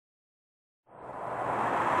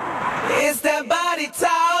It's that body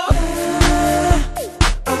talk.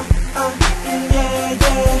 Yeah,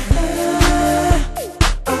 yeah.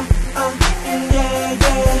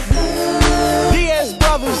 DS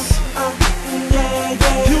Brothers.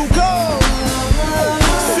 You go.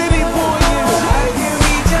 City Boys. I can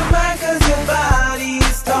read your mind 'cause your body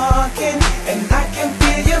is talking, and I can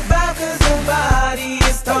feel your vibe 'cause your body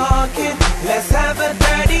is talking. Let's have a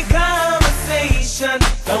dirty conversation.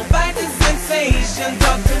 Don't fight the sensation.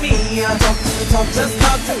 Talk to me, just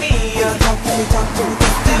talk to me, talk to me.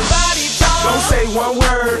 It's that body talk. Don't say one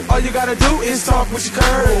word. All you gotta do is talk with your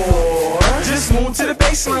curve. Just move to the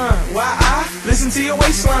baseline. Why I listen to your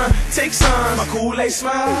waistline. Take some, my Kool-Aid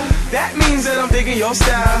smile. That means that I'm digging your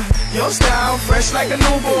style. Your style, fresh like a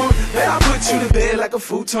newborn. Bet I put you to bed like a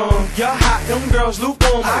futon. You're hot, them girls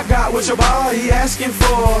lukewarm. I got what your body asking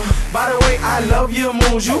for. By the way, I love your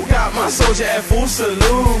moves. You got my soldier at full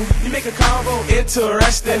salute. You make a convo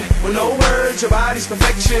interesting. With no words, your body's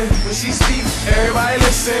perfection. When she speaks, everybody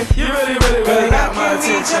listen. You really got my Read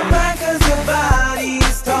your attention. mind 'cause your body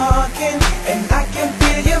is talking, and I can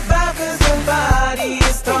feel your vibe 'cause your body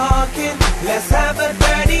is talking. Let's have a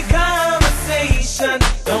dirty conversation.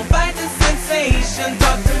 Don't fight the sensation.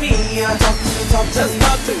 Talk to me, just talk to me,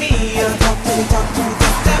 talk to me.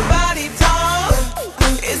 It's that body talk.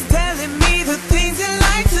 It's telling me the things you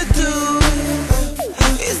like to do.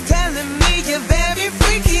 It's telling me you're very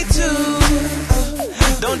freaky too.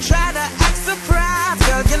 Don't try to act surprised,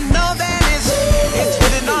 girl, you know that it's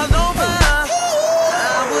written all over.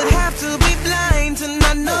 I would have to be blind to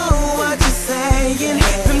not know what you're saying.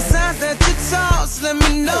 Them signs that you toss, let me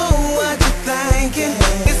know what you're thinking.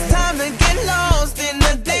 It's time to get lost in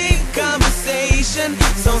the deep conversation.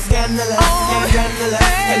 So scandalous, scandalous,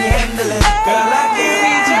 can you handle it? Girl, I can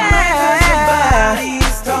read your mind 'cause your body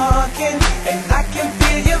is talking, and I can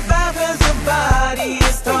feel your vibe 'cause your body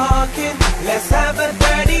is talking. Let's have a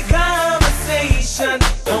dirty conversation.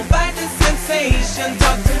 Don't fight the sensation.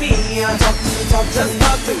 Talk to me, just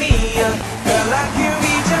talk to me. Girl, I can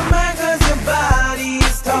read your mind 'cause your body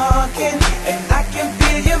is talking, and I can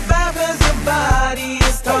feel your vibe 'cause your body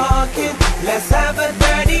is talking. Let's have a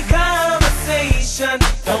dirty conversation.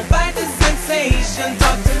 Don't fight the sensation.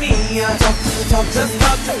 Talk to me, just talk to me,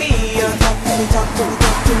 talk to me, talk to me,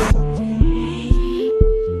 talk to me.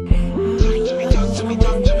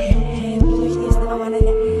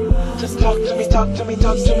 Just talk to me, talk to me,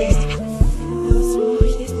 talk to me.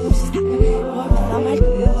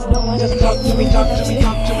 Just talk to me, talk to me,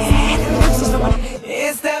 talk to me.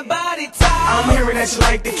 It's that body talk. I'm hearing that you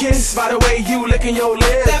like the kiss. By the way, you licking your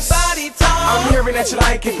lips. That body talk. I'm hearing that you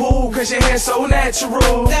like it cool, 'cause your hair's so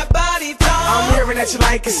natural. That body talk. I'm hearing that you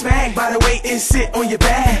like it smack. By the way, it sit on your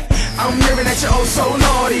back. I'm hearing that you're oh so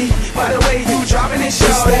naughty. By the way, you dropping it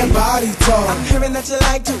short. That body talk. I'm hearing that you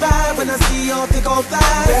like to ride when I see your thick old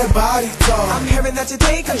thighs. That body talk. I'm hearing that you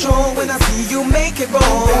take control when I see you make it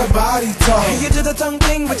roll. That body talk. Hey, you do the tongue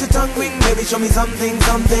thing with your tongue ring. Baby, show me something,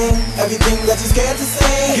 something. Everything that you're scared to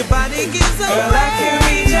say. Your body gives away. Girl, I can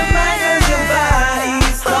read your mind 'cause your body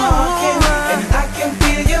is talking, and I can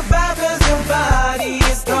feel your vibe 'cause your body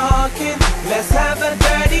is talking. Let's have a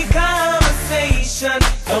dirty conversation.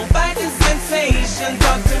 Don't fight the sensation.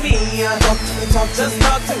 Talk to me, just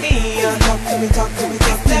talk to me, talk to me, talk to me.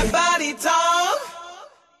 It's that body.